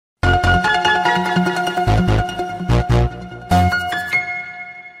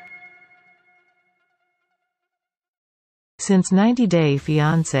Since 90 Day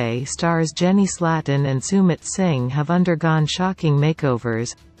Fiancé stars Jenny Slatin and Sumit Singh have undergone shocking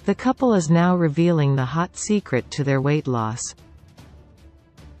makeovers, the couple is now revealing the hot secret to their weight loss.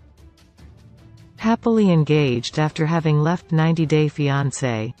 Happily engaged after having left 90 Day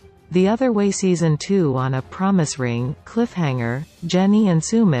Fiancé, The Other Way Season 2 on a promise ring cliffhanger, Jenny and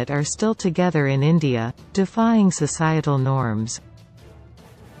Sumit are still together in India, defying societal norms.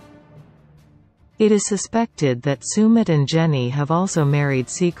 It is suspected that Sumit and Jenny have also married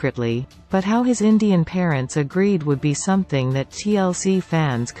secretly, but how his Indian parents agreed would be something that TLC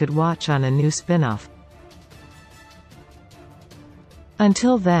fans could watch on a new spin-off.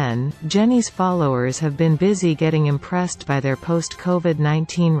 Until then, Jenny's followers have been busy getting impressed by their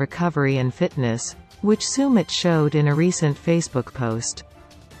post-COVID-19 recovery and fitness, which Sumit showed in a recent Facebook post.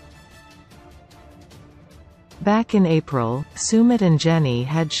 Back in April, Sumit and Jenny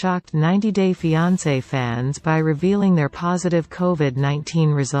had shocked 90 Day Fiancé fans by revealing their positive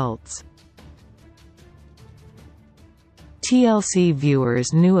COVID-19 results. TLC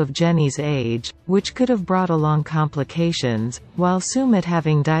viewers knew of Jenny's age, which could have brought along complications, while Sumit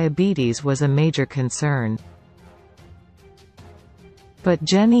having diabetes was a major concern. But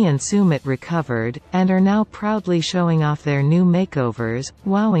Jenny and Sumit recovered, and are now proudly showing off their new makeovers,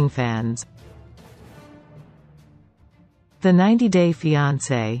 wowing fans. The 90 Day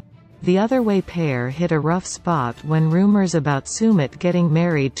Fiancé, The Other Way pair hit a rough spot when rumors about Sumit getting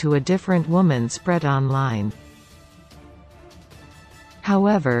married to a different woman spread online.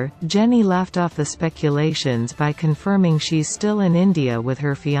 However, Jenny laughed off the speculations by confirming she's still in India with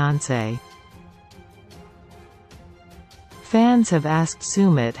her fiancé. Fans have asked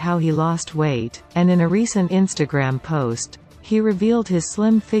Sumit how he lost weight, and in a recent Instagram post, he revealed his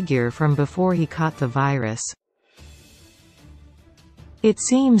slim figure from before he caught the virus. It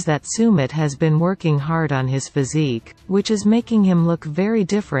seems that Sumit has been working hard on his physique, which is making him look very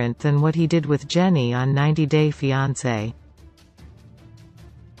different than what he did with Jenny on 90 Day Fiancé.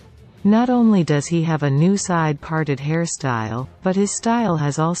 Not only does he have a new side-parted hairstyle, but his style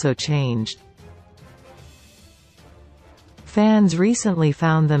has also changed. Fans recently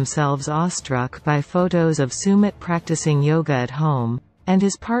found themselves awestruck by photos of Sumit practicing yoga at home, and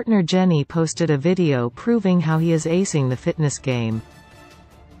his partner Jenny posted a video proving how he is acing the fitness game.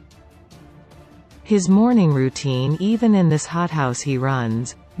 His morning routine even in this hothouse he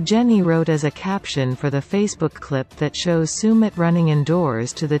runs, Jenny wrote as a caption for the Facebook clip that shows Sumit running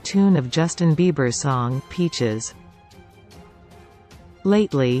indoors to the tune of Justin Bieber's song, Peaches.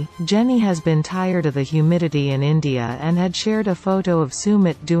 Lately, Jenny has been tired of the humidity in India and had shared a photo of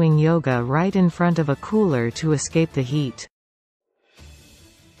Sumit doing yoga right in front of a cooler to escape the heat.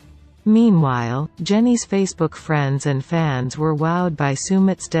 Meanwhile, Jenny's Facebook friends and fans were wowed by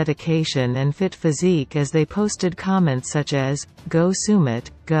Sumit's dedication and fit physique as they posted comments such as, "Go Sumit,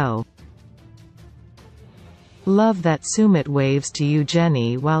 go. Love that Sumit waves to you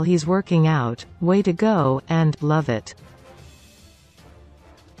Jenny while he's working out, way to go," and "Love it.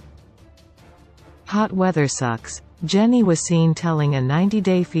 Hot weather sucks," Jenny was seen telling a 90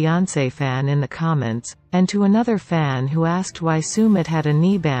 Day Fiancé fan in the comments, and to another fan who asked why Sumit had a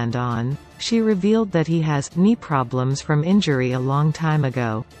knee band on, she revealed that he has knee problems from injury a long time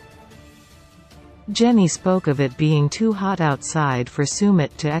ago. Jenny spoke of it being too hot outside for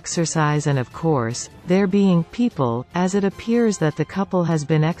Sumit to exercise and of course, there being people, as it appears that the couple has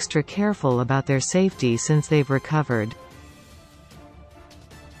been extra careful about their safety since they've recovered.